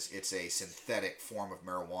K2 is, it's a synthetic form of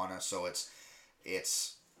marijuana. So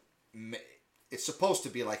it's supposed to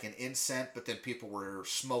be like an incense, but then people were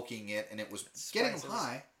smoking it, and it was getting them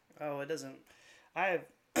high. Oh, it doesn't.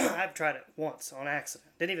 I've tried it once on accident.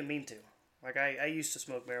 Didn't even mean to. Like I used to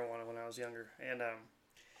smoke marijuana when I was younger, and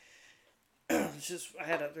it's just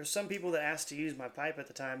there's some people that asked to use my pipe at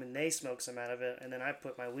the time, and they smoked some out of it, and then I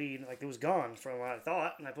put my weed, like it was gone from what I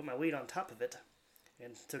thought, and I put my weed on top of it,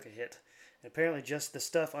 and took a hit. And apparently, just the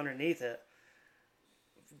stuff underneath it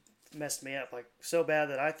messed me up, like so bad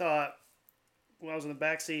that I thought when I was in the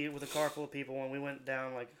back seat with a car full of people, when we went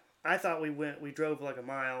down, like I thought we drove like a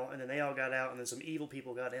mile, and then they all got out, and then some evil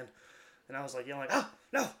people got in, and I was like yelling, "Oh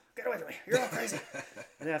no! Get away from me! You're all crazy!"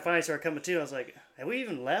 And then I finally started coming to. I was like, "Have we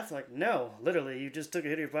even left?" Like, no, literally, you just took a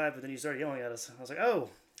hit of your pipe, but then you started yelling at us. I was like, "Oh,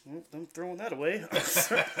 I'm throwing that away."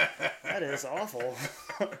 That is awful.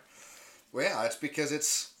 Well, yeah, it's because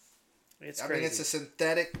it's crazy. I mean, it's a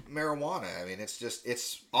synthetic marijuana. I mean,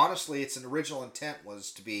 it's honestly, its original intent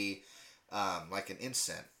was to be like an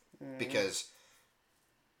incense, because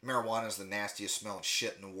marijuana is the nastiest smelling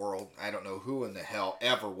shit in the world. I don't know who in the hell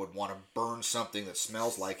ever would want to burn something that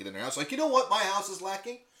smells like it in their house. Like, you know what my house is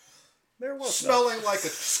lacking? Marijuana smelling like a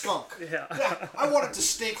skunk. Yeah, I want it to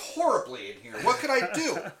stink horribly in here. What could I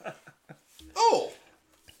do? Oh,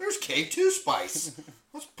 there's K2 spice.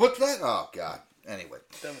 Let's put that. Oh God. Anyway.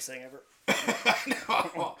 Dumbest thing ever. I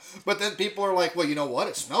know. But then people are like, well, you know what?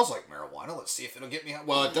 It smells like marijuana. Let's see if it'll get me high.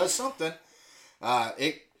 Well, it does something.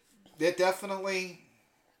 It definitely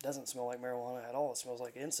doesn't smell like marijuana at all. It smells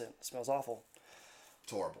like incense. It smells awful.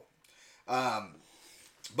 It's horrible.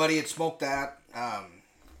 But he had smoked that.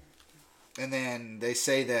 And then they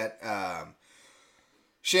say that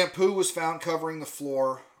shampoo was found covering the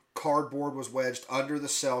floor. Cardboard was wedged under the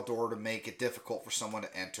cell door to make it difficult for someone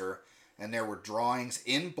to enter. And there were drawings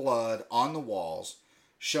in blood on the walls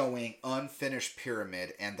showing unfinished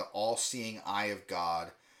pyramid and the all-seeing eye of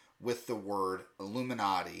God with the word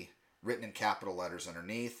Illuminati written in capital letters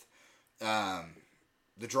underneath. The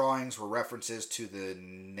drawings were references to the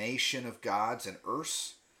Nation of Gods and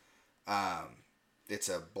Urs. It's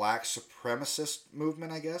a black supremacist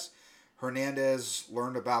movement, I guess. Hernandez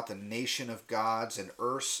learned about the Nation of Gods and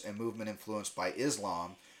Urs, a movement influenced by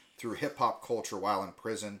Islam, through hip-hop culture while in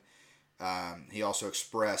prison. He also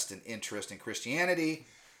expressed an interest in Christianity,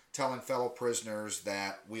 telling fellow prisoners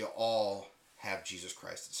that we all have Jesus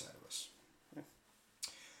Christ inside of us.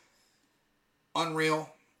 Unreal.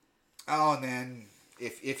 Oh, and then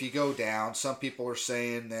if you go down, some people are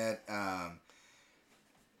saying that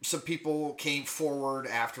some people came forward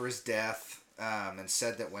after his death and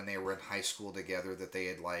said that when they were in high school together that they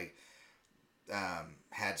had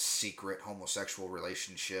had secret homosexual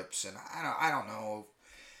relationships, and I don't know.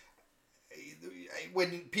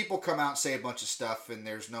 When people come out and say a bunch of stuff and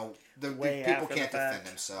there's no people can't defend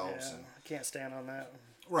themselves. Yeah, and I can't stand on that.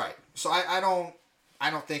 Right. So I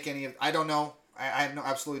don't think any of, I don't know. I have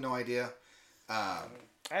absolutely no idea. I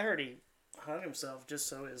heard he hung himself just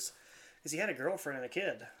because he had a girlfriend and a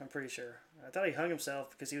kid. I'm pretty sure. I thought he hung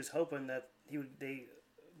himself because he was hoping that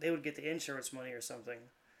they would get the insurance money or something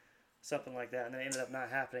like that, and then it ended up not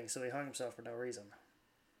happening. So he hung himself for no reason.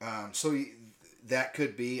 That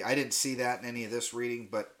could be. I didn't see that in any of this reading,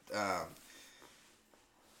 but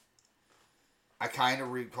I kind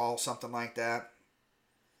of recall something like that.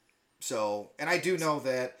 So, and I do know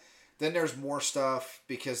that then there's more stuff,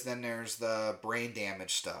 because then there's the brain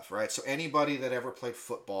damage stuff, right? So anybody that ever played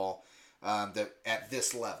football that at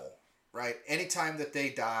this level, right? Anytime that they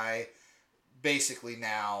die, basically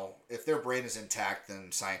now, if their brain is intact,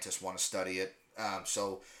 then scientists want to study it.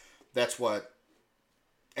 So that's what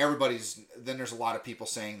then there's a lot of people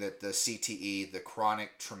saying that the CTE, the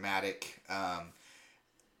chronic traumatic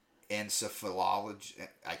encephalology,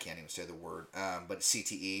 I can't even say the word, but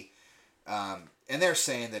CTE, and they're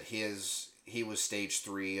saying that he was stage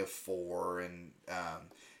 3 of 4, and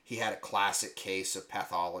he had a classic case of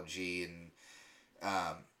pathology, and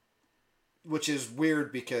which is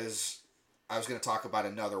weird because I was going to talk about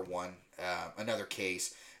another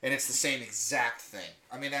case, and it's the same exact thing.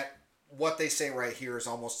 I mean, what they say right here is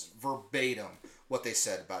almost verbatim what they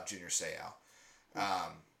said about Junior Seau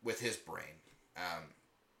with his brain.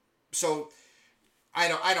 So I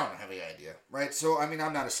don't have any idea, right? So I mean,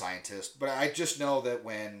 I'm not a scientist, but I just know that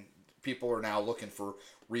when people are now looking for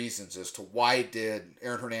reasons as to why did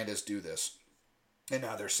Aaron Hernandez do this, and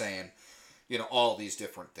now they're saying, all these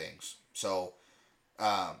different things. So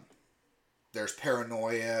um, there's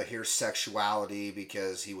paranoia, here's sexuality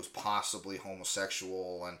because he was possibly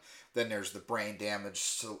homosexual, and then there's the brain damage.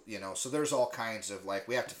 So there's all kinds of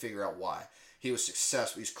we have to figure out why he was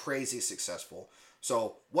successful. He's crazy successful.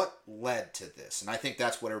 So what led to this? And I think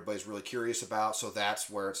that's what everybody's really curious about. So that's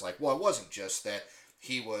where it's it wasn't just that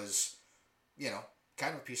he was,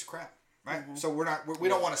 kind of a piece of crap, right? Mm-hmm. So we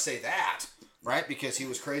don't want to say that, right? Because he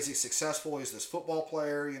was crazy successful. He's this football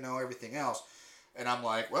player, everything else. And I'm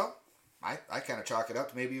like, well, I kind of chalk it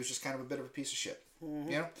up to maybe he was just kind of a bit of a piece of shit,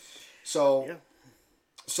 mm-hmm.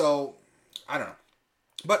 So I don't know.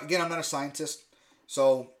 But again, I'm not a scientist.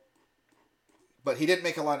 But he didn't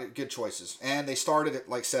make a lot of good choices. And they started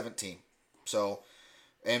at 17. So,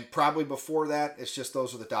 and probably before that, it's just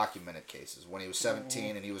those are the documented cases. When he was 17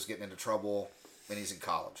 mm-hmm. and he was getting into trouble and he's in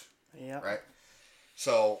college. Yeah. Right?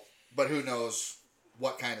 So, but who knows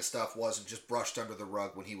what kind of stuff wasn't just brushed under the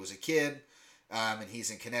rug when he was a kid. And he's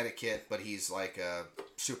in Connecticut, but he's like a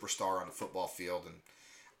superstar on the football field. And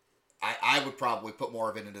I would probably put more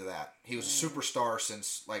of it into that. He was a superstar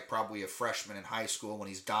since probably a freshman in high school when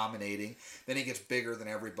he's dominating. Then he gets bigger than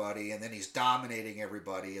everybody, and then he's dominating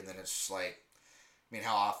everybody. And then it's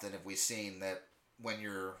how often have we seen that when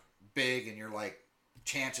you're big and you're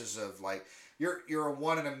chances of you're a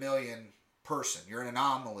 1 in a million person. You're an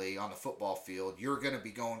anomaly on the football field. You're going to be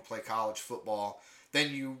going to play college football.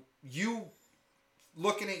 Then you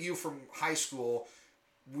looking at you from high school,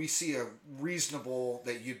 we see a reasonable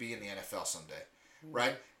that you'd be in the NFL someday,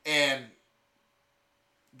 right? And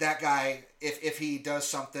that guy, if he does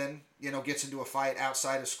something, gets into a fight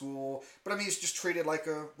outside of school, but he's just treated like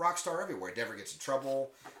a rock star everywhere. Never gets in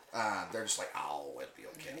trouble. They're just oh, it'll be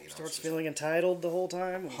okay. Starts feeling entitled the whole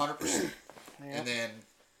time. 100%. Yeah. And then,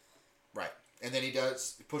 right. And then he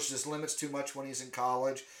pushes his limits too much when he's in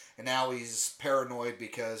college, and now he's paranoid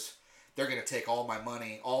because they're going to take all my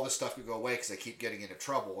money, all this stuff could go away because I keep getting into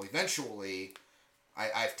trouble. Eventually,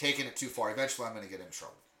 I've taken it too far. Eventually, I'm going to get into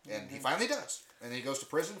trouble. And he finally does. And then he goes to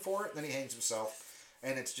prison for it, and then he hangs himself.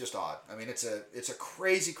 And it's just odd. It's a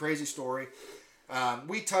crazy, crazy story.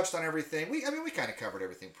 We touched on everything. We kind of covered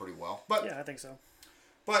everything pretty well. But yeah, I think so.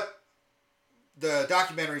 But the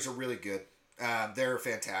documentaries are really good. They're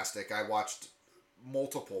fantastic. I watched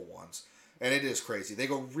multiple ones, and it is crazy. They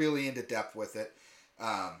go really into depth with it.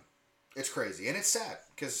 It's crazy. And it's sad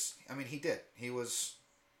because, he did. He was...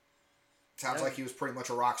 Sounds like he was pretty much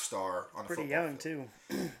a rock star on the football field. Pretty young,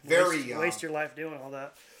 too. Very young. Waste your life doing all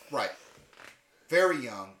that. Right. Very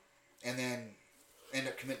young. And then end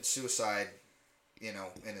up committing suicide, in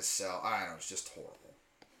his cell. I don't know. It's just horrible.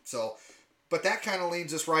 So, but that kind of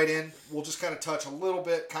leads us right in. We'll just kind of touch a little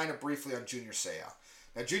bit, kind of briefly on Junior Seau.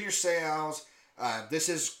 Now, Junior Seau's, this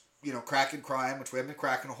is, cracking crime, which we haven't been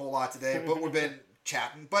cracking a whole lot today, but we've been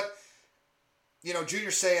chatting. But... Junior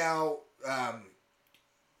Seau,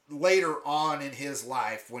 later on in his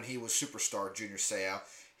life, when he was superstar Junior Seau,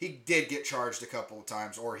 he did get charged a couple of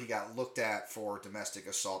times, or he got looked at for domestic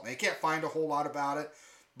assault. Now, you can't find a whole lot about it,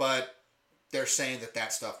 but they're saying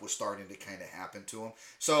that stuff was starting to kind of happen to him.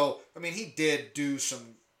 So, he did do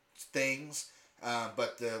some things,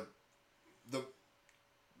 but the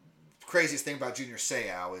craziest thing about Junior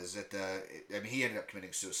Seau is that, he ended up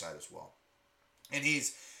committing suicide as well. And he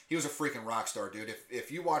was a freaking rock star, dude.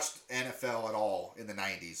 If you watched NFL at all in the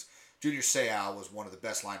 90s, Junior Seau was one of the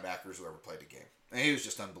best linebackers who ever played the game. And he was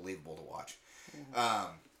just unbelievable to watch.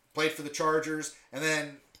 Mm-hmm. Played for the Chargers, and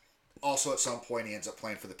then also at some point he ends up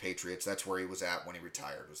playing for the Patriots. That's where he was at when he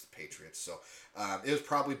retired, was the Patriots. So it was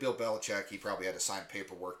probably Bill Belichick. He probably had to sign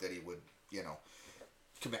paperwork that he would,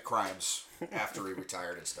 commit crimes after he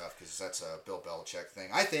retired and stuff, because that's a Bill Belichick thing.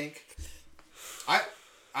 I think...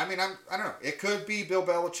 I don't know. It could be Bill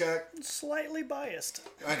Belichick. Slightly biased.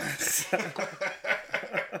 I know.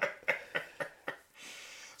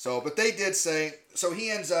 So, but they did say, so he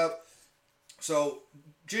ends up,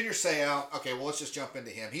 Junior Seau, okay, well, let's just jump into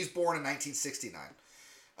him. He's born in 1969.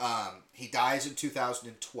 He dies in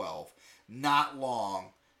 2012, not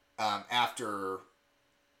long after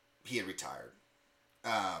he had retired.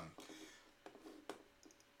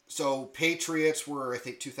 So, Patriots were, I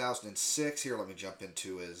think, 2006. Here, let me jump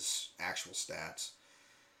into his actual stats.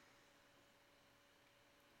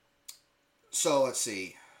 So, let's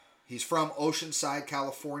see. He's from Oceanside,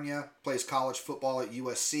 California. Plays college football at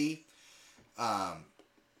USC.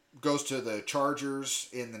 Goes to the Chargers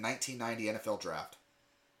in the 1990 NFL Draft.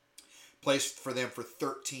 Plays for them for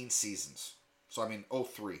 13 seasons. So, I mean,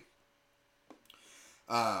 03.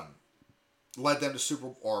 Led them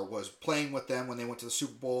to or was playing with them when they went to the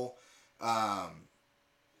Super Bowl. I'm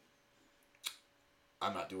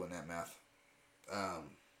not doing that math.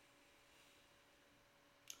 I'm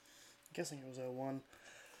guessing it was 01.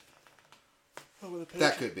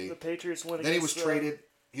 That could be. The Patriots won. Then he was traded.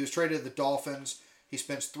 He was traded to the Dolphins. He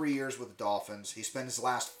spends 3 years with the Dolphins. He spent his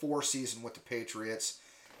last 4 seasons with the Patriots.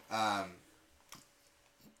 And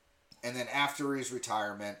then after his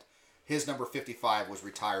retirement, his number 55 was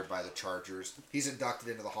retired by the Chargers. He's inducted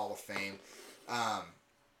into the Hall of Fame.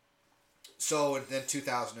 So then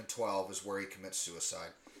 2012 is where he commits suicide.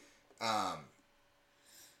 But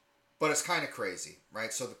it's kind of crazy,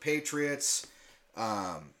 right? So the Patriots,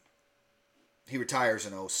 he retires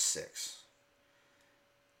in 06.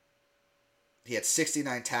 He had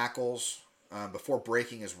 69 tackles before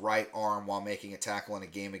breaking his right arm while making a tackle in a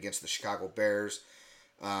game against the Chicago Bears.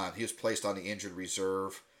 He was placed on the injured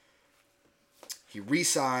reserve. He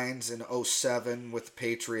re-signs in 07 with the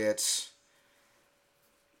Patriots.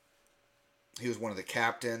 He was one of the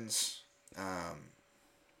captains. And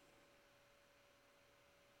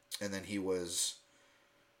then he was...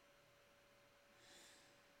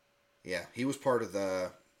 Yeah, he was part of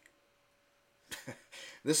the...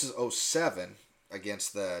 This is 07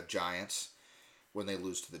 against the Giants when they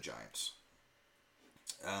lose to the Giants.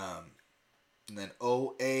 And then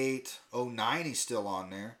 08, 09 he's still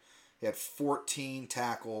on there. He had 14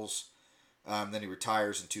 tackles. Then he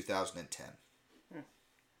retires in 2010.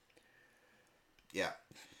 Yeah.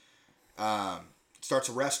 Starts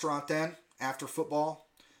a restaurant then after football.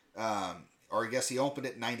 Or I guess he opened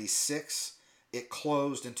it in 96. It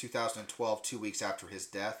closed in 2012, 2 weeks after his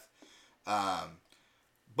death.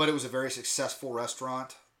 But it was a very successful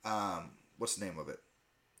restaurant. What's the name of it?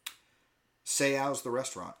 Sayow's the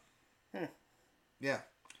restaurant. Yeah.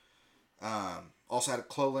 Also had a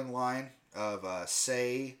clothing line of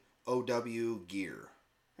Say OW gear.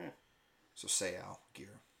 So Sayow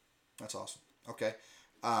gear. That's awesome. Okay.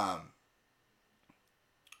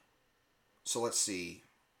 So let's see.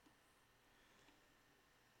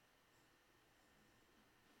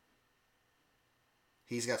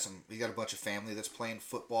 He's got a bunch of family that's playing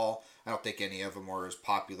football. I don't think any of them were as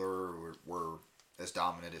popular or were as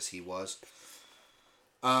dominant as he was.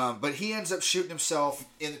 But he ends up shooting himself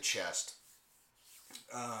in the chest.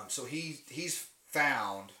 So he's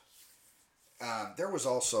found. There was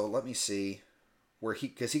also, let me see,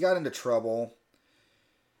 because he got into trouble.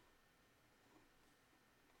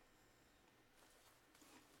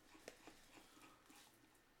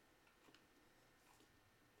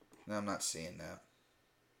 No, I'm not seeing that.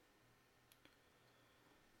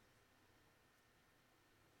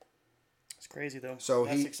 Crazy though. So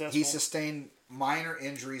he sustained minor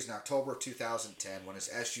injuries in October of 2010 when his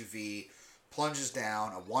SUV plunges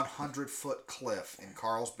down a 100-foot cliff in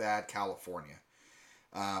Carlsbad, California.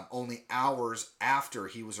 Only hours after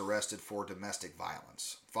he was arrested for domestic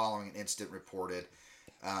violence, following an incident reported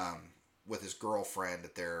with his girlfriend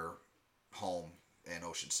at their home in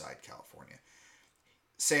Oceanside, California.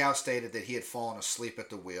 Sayow stated that he had fallen asleep at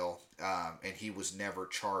the wheel and he was never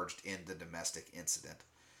charged in the domestic incident.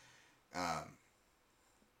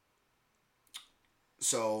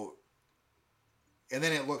 And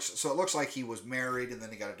then it looks like he was married and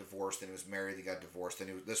then he got a divorce, then he was married, he got divorced,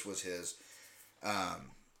 then this was his,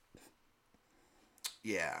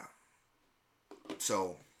 yeah.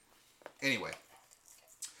 So, anyway.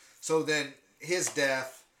 So then, his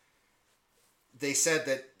death, they said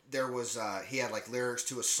that there was, he had like lyrics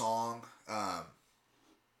to a song,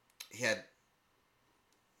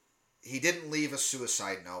 he didn't leave a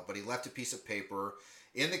suicide note, but he left a piece of paper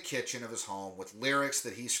in the kitchen of his home with lyrics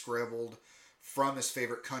that he scribbled from his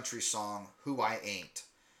favorite country song, Who I Ain't.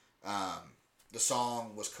 The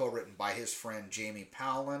song was co-written by his friend Jamie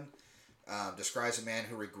Powlin. Describes a man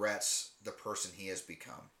who regrets the person he has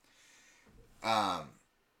become.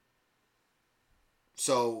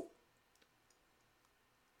 So,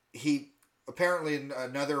 he, apparently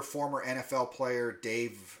another former NFL player,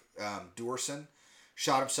 Dave Duerson,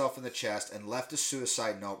 shot himself in the chest and left a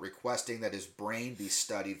suicide note requesting that his brain be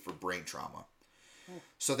studied for brain trauma.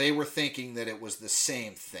 So they were thinking that it was the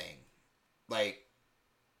same thing. Like,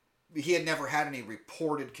 he had never had any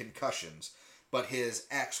reported concussions, but his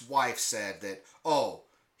ex-wife said that,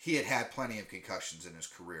 he had had plenty of concussions in his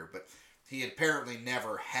career, but he had apparently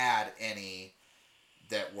never had any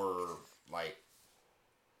that were, like,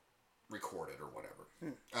 recorded or whatever.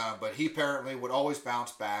 But he apparently would always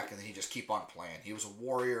bounce back and then he'd just keep on playing. He was a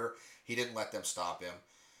warrior. He didn't let them stop him.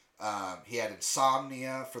 He had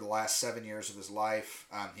insomnia for the last 7 years of his life.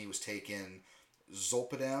 He was taking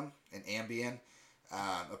Zolpidem and Ambien,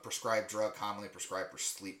 a prescribed drug commonly prescribed for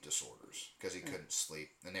sleep disorders because he couldn't sleep.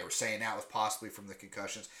 And they were saying that was possibly from the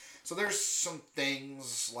concussions. So there's some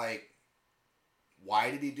things like,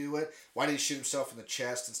 why did he do it? Why did he shoot himself in the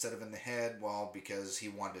chest instead of in the head? Well, because he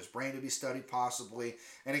wanted his brain to be studied possibly.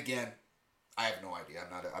 And again, I have no idea.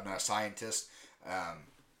 I'm not a scientist.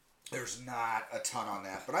 There's not a ton on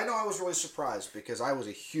that. But I know I was really surprised because I was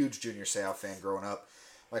a huge Junior Seau fan growing up.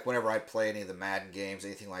 Like whenever I'd play any of the Madden games,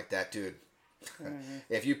 anything like that, dude.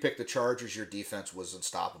 If you picked the Chargers, your defense was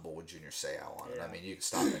unstoppable with Junior Seau on it. I mean, you could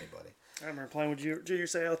stop anybody. I remember playing with Junior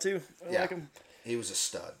Seau too. I like him. He was a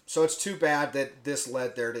stud. So it's too bad that this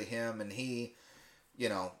led there to him, and he,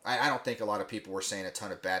 I don't think a lot of people were saying a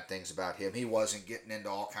ton of bad things about him. He wasn't getting into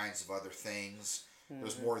all kinds of other things. It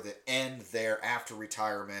was more the end there after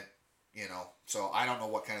retirement, So I don't know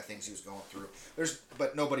what kind of things he was going through.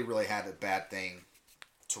 But nobody really had a bad thing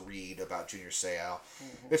to read about Junior Seau.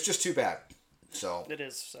 It's just too bad. So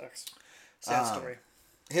it sucks. Sad story.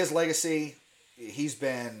 His legacy, his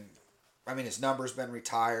number's been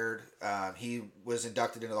retired. He was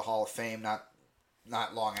inducted into the Hall of Fame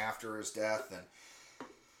not long after his death, and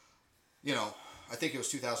I think it was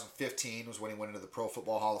 2015 was when he went into the Pro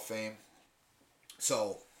Football Hall of Fame.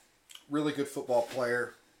 So, really good football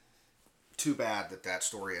player. Too bad that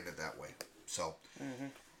story ended that way. So,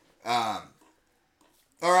 all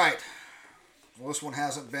right. Well, this one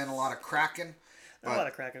hasn't been a lot of cracking. Not a lot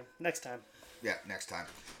of cracking. Next time. Yeah, next time.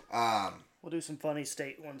 We'll do some funny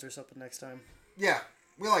state ones or something next time. Yeah,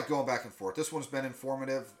 we like going back and forth. This one's been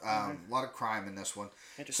informative. A lot of crime in this one.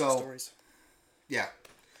 Interesting stories. Yeah.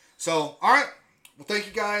 So, all right. Well, thank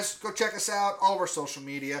you guys. Go check us out. All of our social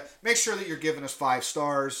media. Make sure that you're giving us 5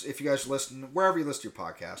 stars if you guys listen, wherever you listen to your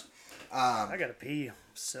podcast. I got to pee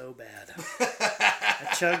so bad.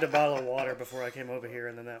 I chugged a bottle of water before I came over here,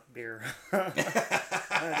 and then that beer.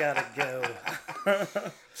 I got to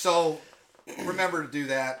go. So, remember to do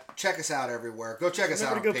that. Check us out everywhere. Go check us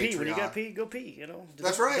out on Patreon. Patreon. Pee. When you got to pee, go pee.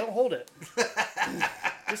 That's right. Don't hold it.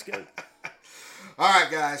 Just go. All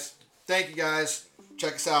right, guys. Thank you, guys.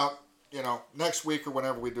 Check us out, next week or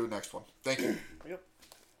whenever we do next one. Thank you.